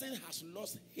person has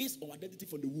lost his or identity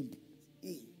from the womb.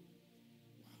 Wow.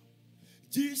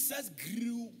 Jesus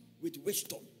grew with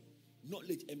wisdom,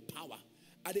 knowledge, and power.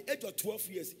 At the age of 12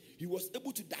 years, he was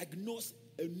able to diagnose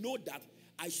and know that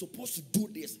I'm supposed to do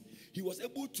this. He was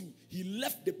able to, he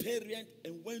left the parent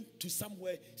and went to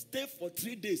somewhere, stayed for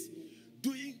 3 days,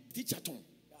 doing teachathon.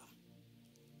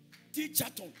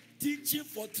 Teachathon, teaching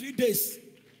for 3 days,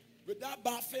 without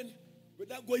bathing,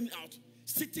 without going out,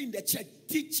 sitting in the church,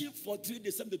 teaching for 3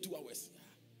 days, 72 hours.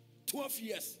 12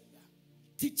 years,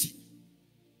 teaching.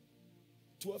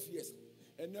 12 years.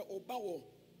 And then Obawo,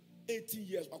 18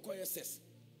 years, Okoye says,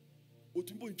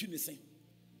 Otumbo Nchini say,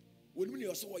 when we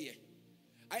are so ye,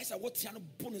 I said, what Tiano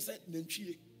bonus at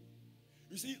Nenchi.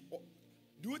 You see,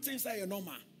 do you think say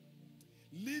normal?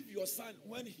 Leave your son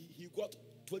when he got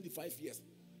 25 years.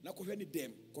 Now, he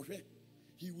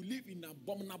will live in an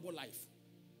abominable life.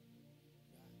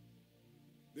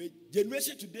 The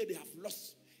generation today, they have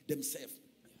lost themselves.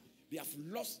 They have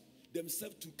lost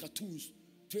themselves to cartoons,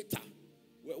 Twitter,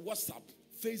 WhatsApp,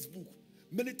 Facebook,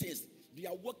 many things. They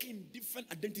are working in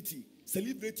different identity,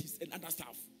 celebrities and other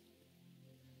stuff.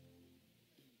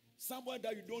 Someone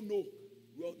that you don't know,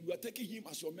 you are taking him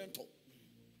as your mentor.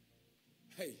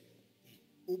 Hey.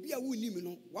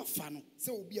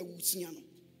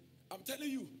 I'm telling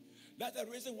you, that's the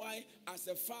reason why, as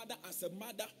a father, as a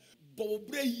mother,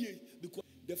 because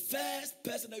the first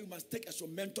person that you must take as your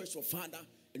mentor is your father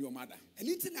and your mother.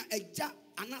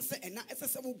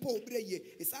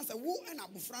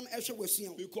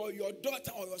 Because your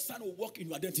daughter or your son will walk in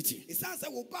your identity. The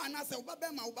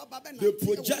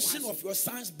projection of your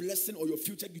son's blessing or your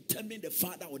future determine the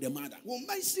father or the mother.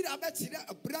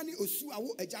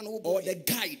 Or the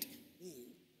guide.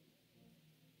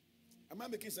 Am I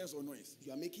making sense or noise?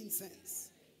 You are making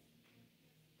sense.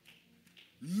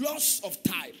 Loss of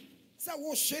time.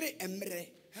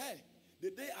 Hey,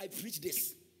 the day I preach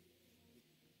this,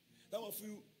 some of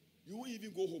you won't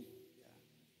even go home. Yeah.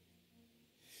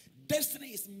 Destiny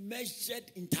is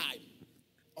measured in time.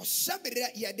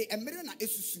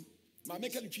 Ma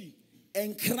make a tree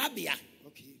and crabia.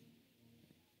 Okay.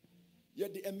 Yeah,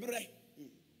 the embre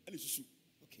and isusu.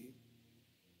 Okay.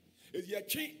 If you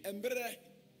tree embre,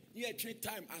 you tree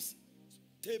time as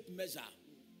tape measure.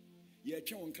 You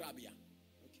tree on crabia.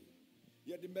 Okay.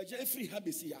 Yeah, the measure free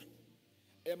habits here.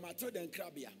 A matter than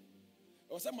crabia.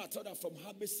 Or some matter from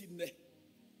habits in there.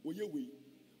 Or your way.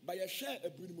 By a share a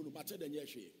brimunu matter than your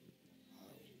share.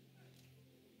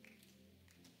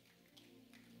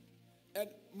 And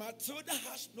Matilda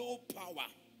has no power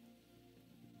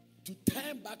to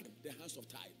turn back the hands of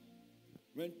time.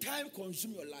 When time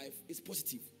consumes your life, it's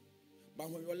positive. But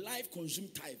when your life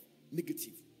consumes time,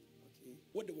 negative. Okay.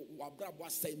 What the Wabra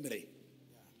was saying,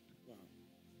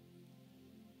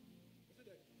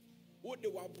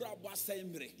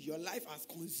 Your life has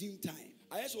consumed time.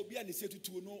 I also be an say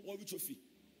to know what which of you.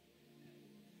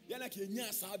 Yana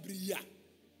Kenya Sabria.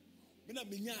 Mina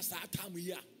Minya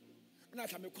Satamia.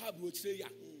 Naka Mekwa Brocheya.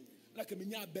 Naka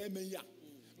Minya Bemeya.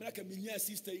 Naka Minya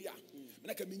sister ya.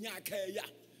 Naka Minya Kaya.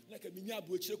 Naka Minya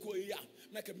Brocheko ya.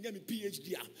 Naka Minya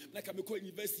PhD ya. Naka Meko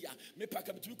University ya. Me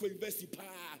paka Metuko University pa.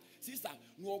 Sister,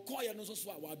 no koya no so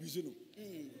so wa abuse no.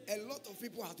 A lot of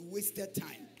people have wasted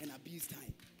time and abused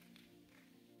time.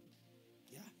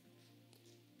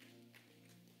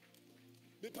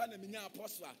 Me pana minya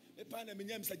apostle, me pana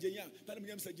minya msajenya, pana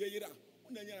minya msajeyira.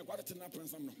 Unanya na kwata tena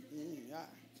pransam no. Yeah.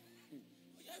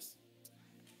 Yes.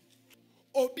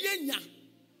 Obienya.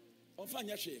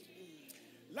 Onfanya hwe.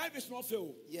 Life is not fair.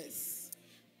 Yes.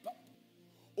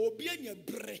 Obienya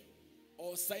bre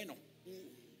or say no.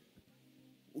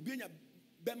 Obienya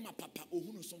bema papa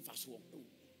ohunu so mfaso.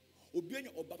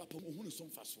 Obienya oba papa ohunu so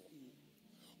mfaso.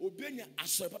 Obienya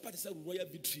aso papa te say royal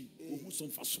victory ohunu so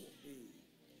mfaso.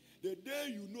 The day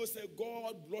you know, say,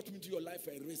 God brought me into your life for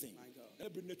a reason.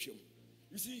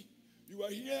 You see, you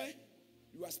are here,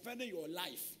 you are spending your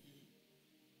life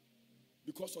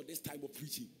because of this type of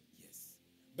preaching. Yes.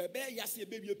 Baby, yes,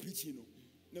 baby, you're preaching.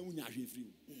 No, no,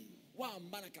 free.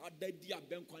 One man, I can't die.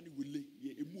 Ben Kwani will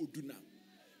ye a more do now.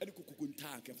 And the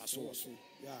Kukunta can pass also.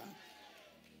 Yeah.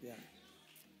 Yeah.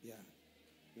 Yeah.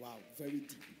 Wow. Very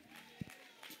deep.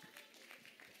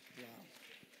 Wow.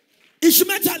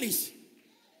 Instrumentalist.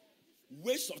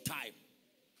 Waste of time.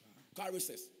 Carry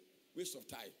says, waste of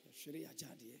time.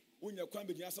 When you come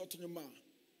to your man,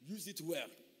 use it well.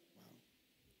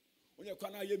 When you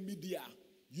come to media,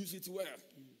 use it well.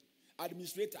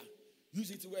 Administrator,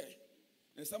 use it well.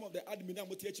 And some of the admin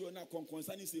will teach you now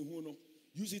concerning say who no,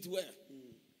 use it well.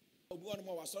 One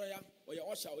more sorry, or your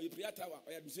usher, or your creator, or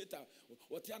your administrator,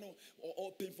 or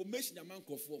information a man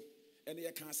for. And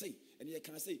you can say,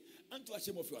 and to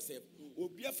ashamed of yourself. Or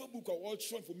be a book or all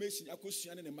show information, a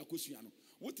question and a Macosiano.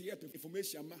 What the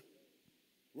information, ma?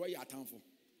 Royal town for.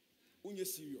 When you're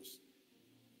serious.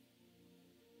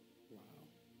 Wow.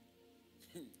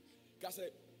 Because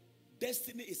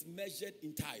destiny is measured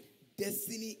in time.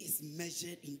 Destiny is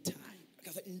measured in time.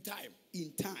 Because in time.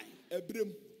 In time. A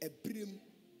brim.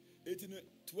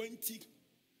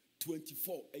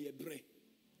 2024. A bre.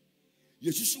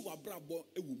 Yeshu wa brabo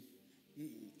ewu.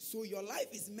 So your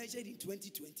life is measured in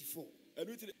 2024.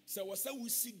 So we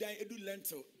sit down and do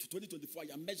lentil to 2024.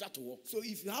 You measure to work. So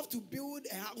if you have to build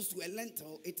a house to a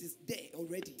lentil, it is there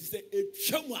already.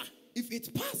 If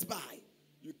it passed by,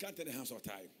 you can't tell the hands of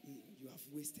time. You have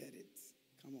wasted it.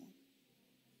 Come on.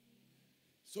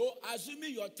 So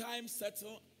assuming your time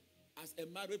settle as a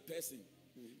married person,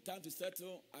 time to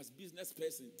settle as business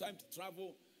person, time to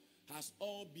travel has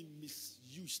all been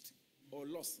misused or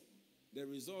lost. The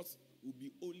result will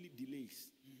be only delays,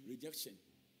 rejection,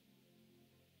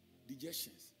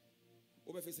 dejections.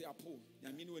 Over say Apo,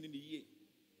 Yamini went in the year,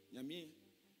 Yami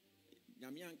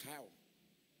and Kyle.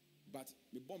 But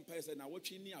the bomb person now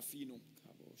watching near Fino.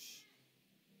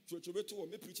 So Chobeto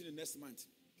me preaching the next month.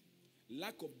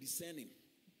 Lack of discerning.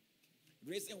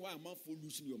 Reason why I'm for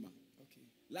losing your man. Okay.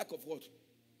 Lack of what?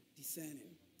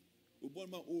 Discerning.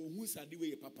 Obama who's a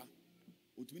way papa.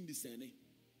 Utwin discerning.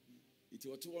 It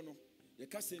was two no. You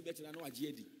can't say better than no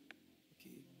agedi.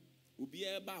 Okay. Ubi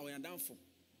eba or down for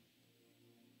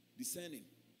discerning,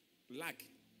 lack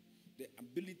the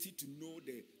ability to know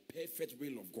the perfect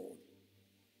will of God.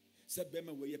 Say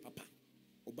bema we papa.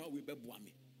 Oba we be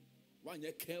boami. One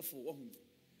you careful one.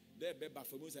 There be back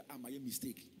for me say am I a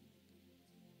mistake.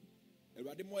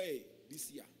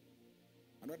 This year.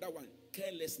 Another one,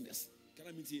 carelessness. Can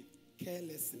I mean it?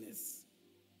 Carelessness.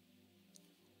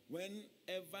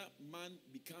 Whenever man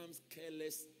becomes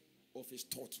careless of his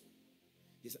thought,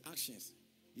 his actions,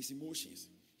 his emotions,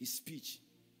 his speech.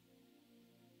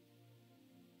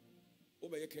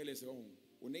 Over your careless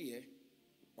oneye,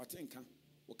 watenka,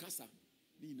 wakasa,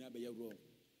 ni na be wrong.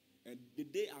 And the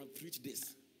day I preach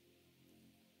this,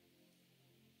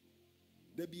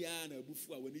 the biana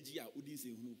bufu awenijia udi se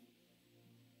hunu.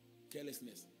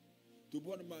 Carelessness. To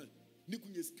born man,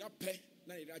 nikunye skape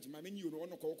na iraji mami you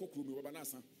no ko krumi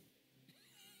wabanasa.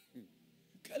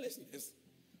 Carelessness.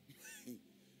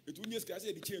 It will just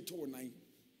say the chain 209.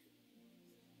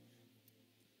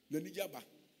 Lenijaba,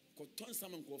 cotton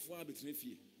salmon coffee between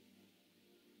fear.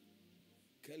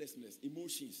 Carelessness,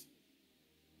 emotions.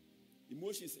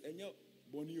 Emotions, and your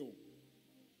bonio.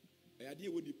 I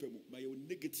idea what you pay my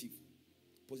negative,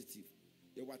 positive.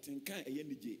 You what in kind a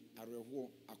energy, a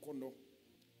reward, a condo.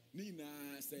 Nina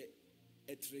say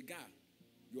a trigger,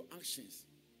 your actions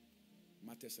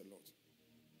matters a lot.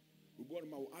 We bought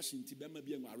my action to be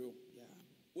a mario.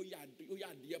 Oh yeah,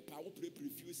 dear power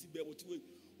prefuse be what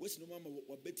what's no mama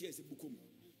or betty as a bookum.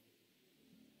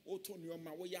 Oh, Tony, your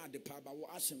ma, we are the power,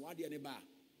 ashen, what the bar.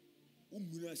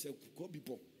 Umuna said,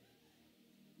 Kobipo.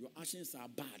 Your actions are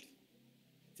bad.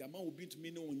 The amount will be to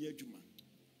me no one year, Juma.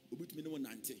 Will be to me no one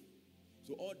 90.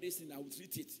 So all this thing I will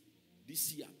treat it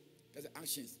this year. Because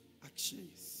actions.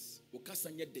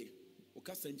 Okasan yede.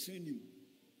 Okasan training.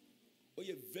 Oh,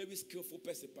 you're very skillful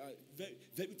person, very,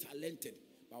 very talented.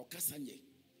 But Okasan ye.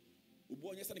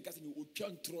 Ubo nyesa ni kasan you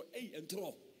can throw,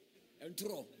 and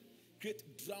throw. Create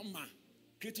drama,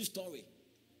 create a story.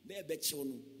 There bet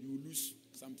you lose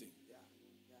something.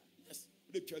 Yes.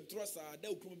 The can trust they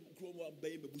will come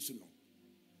baby busuno.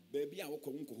 Baby, I will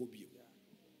come home.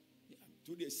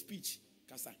 To the speech,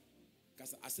 Kasa.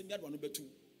 I send that one better.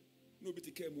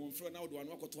 Nobody came one friend now. Do I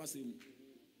walk to us in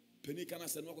Penny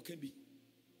Canas and walk can be.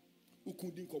 Who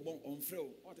couldn't come on frail?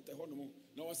 What at the honeymoon?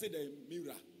 Now I said the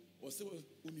mirror or so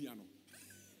Uniano.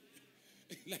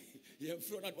 Like, you have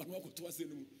thrown out one walk to us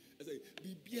in. I say,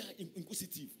 be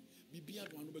inquisitive. Be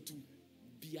one number two.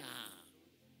 Be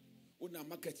on our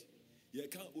market. You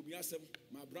can't be awesome.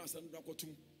 My brass and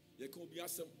Rakotum. You can't be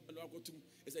awesome and Rakotum.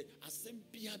 I say, I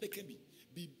send Bia Bekebi.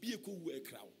 Be a cool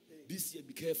crowd. This year,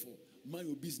 be careful. Mind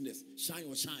your business. Shine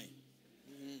or shine.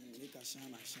 Make a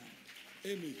shine.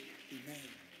 Amen.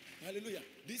 Hallelujah.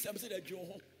 This episode that you're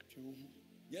home.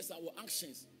 Yes, our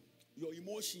actions, your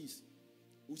emotions,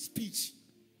 your speech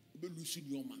will be losing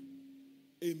your man.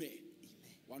 Amen.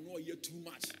 One more year too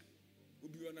much.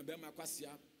 We'll be on a Bema Quasia,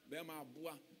 Bema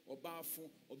Boa, or Bafo,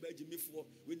 or Bejimifo.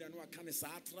 We don't know a kind of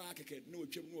track, no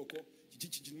Chimwoko,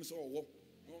 Chichim or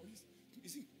you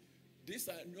see, this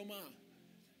are no man.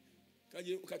 Can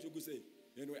you say,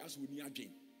 you know, as we need a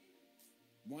dream.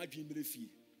 My dream refi.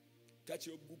 Catch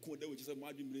your book, which is a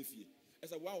margin refi.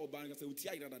 As a wow bank, as a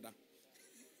Tiada.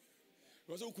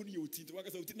 Also, couldn't you teach work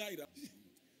as a Tinaida?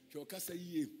 Your Cassa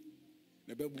ye,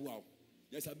 never wow.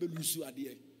 Yes, I believe you are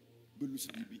dear. Believe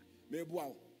you be. Maybe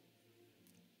wow.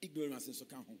 Ignorance and so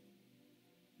come home.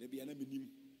 There be an enemy.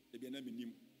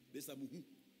 There's a muhu,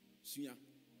 suya,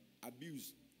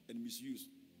 abuse and misuse.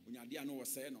 When you are no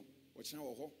say no, or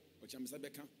channel or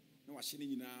Chamsabeka, no washing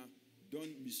in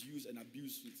don't misuse and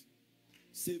abuse it.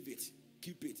 Save it,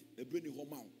 keep it, a bring it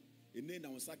home out. And then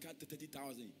I was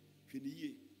 30,000.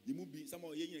 You move be some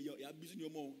of you're abusing your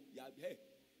mom,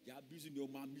 you're abusing your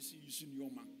mom, misusing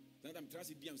your mom. Then I'm trying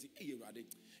to be and say, hey, Raddy,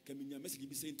 can be your message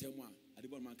be saying 10 1. I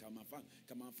don't want come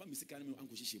on, Mr. Cannon,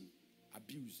 Uncle Shishim.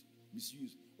 Abuse,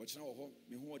 misuse, watch now,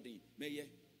 me hoarding, may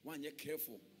one year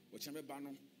careful, watch I'm a banner,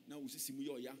 now we see me,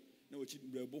 ya, now we cheat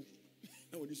rebel.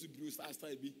 Now when you see Bruce, I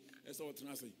start be, that's all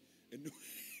translate. And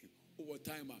over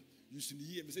time, you see the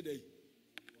year, say,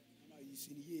 you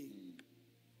see the year.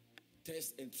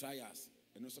 Tests and trials,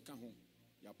 and also come home,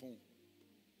 Yapon.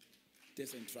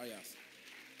 Tests and trials.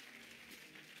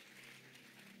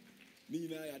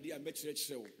 Nina, I did a metric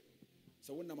show.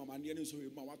 So when I'm a man, so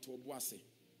you want to boss it.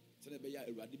 So be a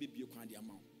radical be a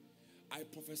amount. I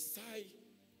prophesy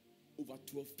over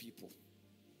 12 people.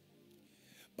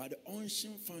 By the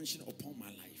unction function upon my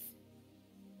life.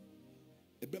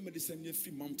 A better descending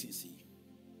free mountains.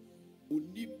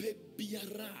 Unipe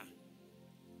biara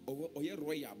or your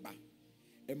royaba.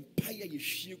 Empire you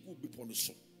shegu be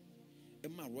ponuso.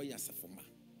 Emma roya safoma.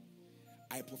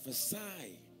 I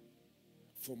prophesy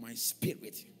for my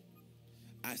spirit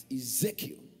as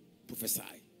Ezekiel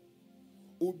prophesied.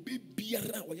 Obi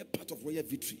biara or your part of royal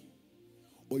victory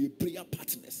or your prayer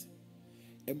partners.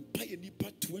 Empire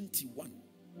nipa 21.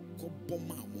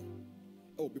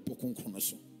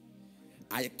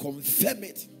 I confirm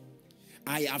it.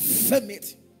 I affirm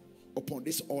it upon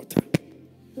this altar.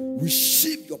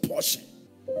 Receive your portion.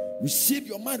 Receive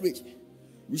your marriage.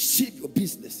 Receive your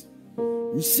business.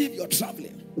 Receive your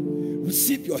traveling.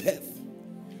 Receive your health.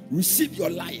 Receive your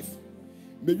life.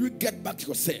 May you get back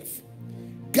yourself.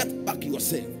 Get back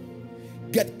yourself.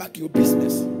 Get back your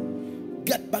business.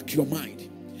 Get back your mind.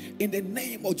 In the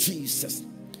name of Jesus.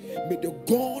 May the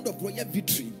God of royal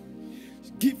victory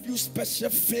give you special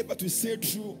favor to sail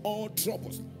through all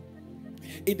troubles.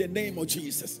 In the name of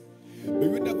Jesus. May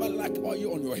you never lack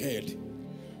oil on your head.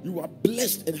 You are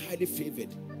blessed and highly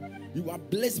favored. You are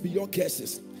blessed beyond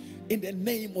curses. In the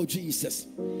name of Jesus.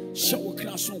 Show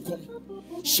krason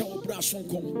kom. Show brason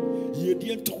kom.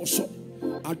 Yedien toso.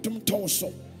 Adum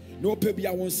toso. No pebi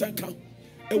a wonsanka.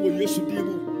 Ewo Yesu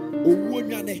dimu. Owo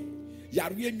nyane.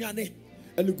 Yare nyane.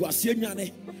 Eluguasie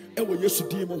nyane. Ewo Yesu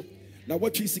dimu. Na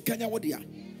what you see kanya wodia.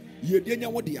 Yedien nya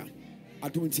wodia.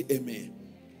 Adum ti amen.